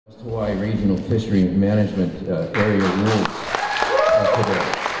Hawaii Regional Fishery Management Area Rules today.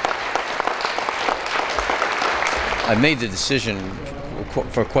 I've made the decision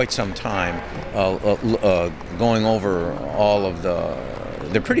for quite some time, going over all of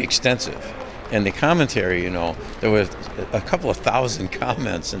they're pretty extensive. And the commentary, there was a couple of thousand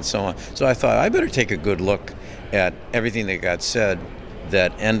comments and so on. So I thought I better take a good look at everything that got said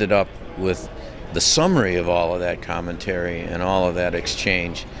that ended up with the summary of all of that commentary and all of that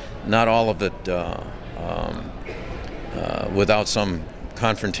exchange. Not all of it without some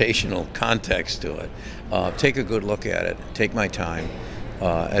confrontational context to it. Take a good look at it, take my time,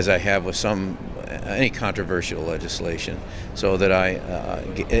 as I have with any controversial legislation, so that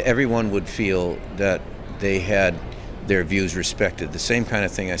everyone would feel that they had their views respected. The same kind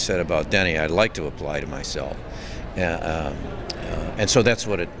of thing I said about Denny, I'd like to apply to myself. And so that's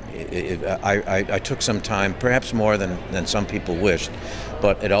what I took some time, perhaps more than some people wished,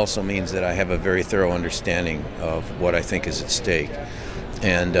 but it also means that I have a very thorough understanding of what I think is at stake.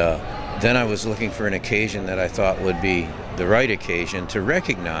 And then I was looking for an occasion that I thought would be the right occasion to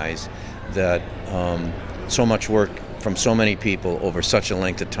recognize that so much work from so many people over such a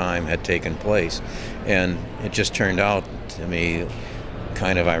length of time had taken place. And it just turned out to me,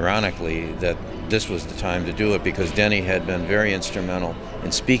 kind of ironically, that this was the time to do it, because Denny had been very instrumental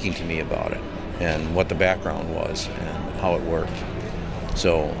in speaking to me about it and what the background was and how it worked.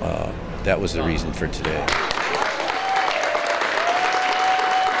 So that was the reason for today.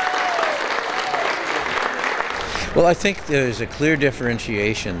 Well, I think there's a clear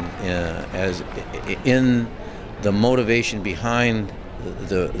differentiation in the motivation behind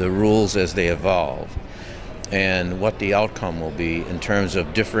the rules as they evolve, and what the outcome will be in terms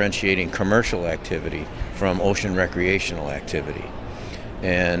of differentiating commercial activity from ocean recreational activity.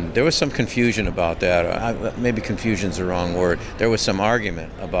 And there was some confusion about that. Maybe confusion's the wrong word. There was some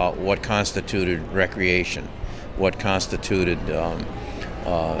argument about what constituted recreation, what constituted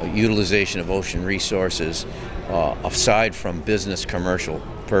utilization of ocean resources aside from business commercial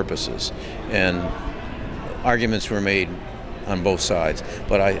purposes. And arguments were made on both sides.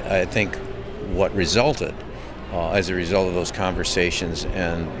 But I think what resulted as a result of those conversations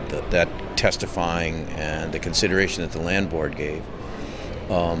and that testifying and the consideration that the Land Board gave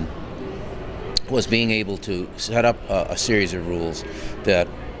was being able to set up a series of rules that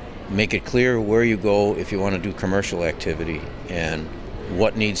make it clear where you go if you want to do commercial activity and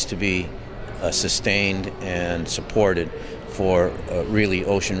what needs to be sustained and supported for really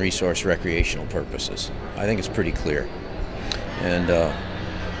ocean resource recreational purposes. I think it's pretty clear. And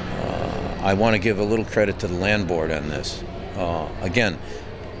I want to give a little credit to the Land Board on this. Again,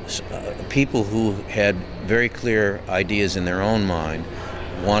 people who had very clear ideas in their own mind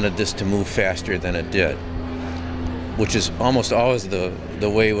wanted this to move faster than it did, which is almost always the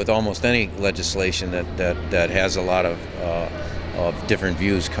way with almost any legislation that has a lot of different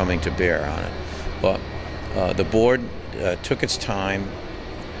views coming to bear on it. But the board took its time,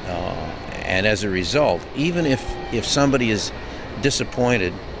 and as a result, even if somebody is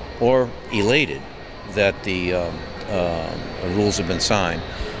disappointed or elated that the rules have been signed,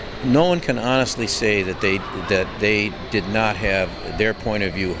 no one can honestly say that they did not have their point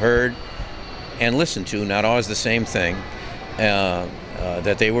of view heard and listened to. Not always the same thing.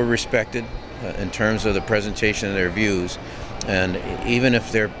 That they were respected in terms of the presentation of their views, and even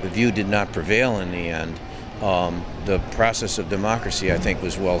if their view did not prevail in the end, the process of democracy, I think,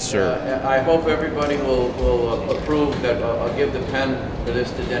 was well served. I hope everybody will approve that. I'll give the pen for this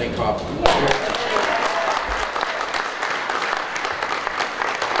to Denny Kaufman.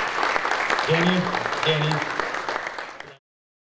 Denny.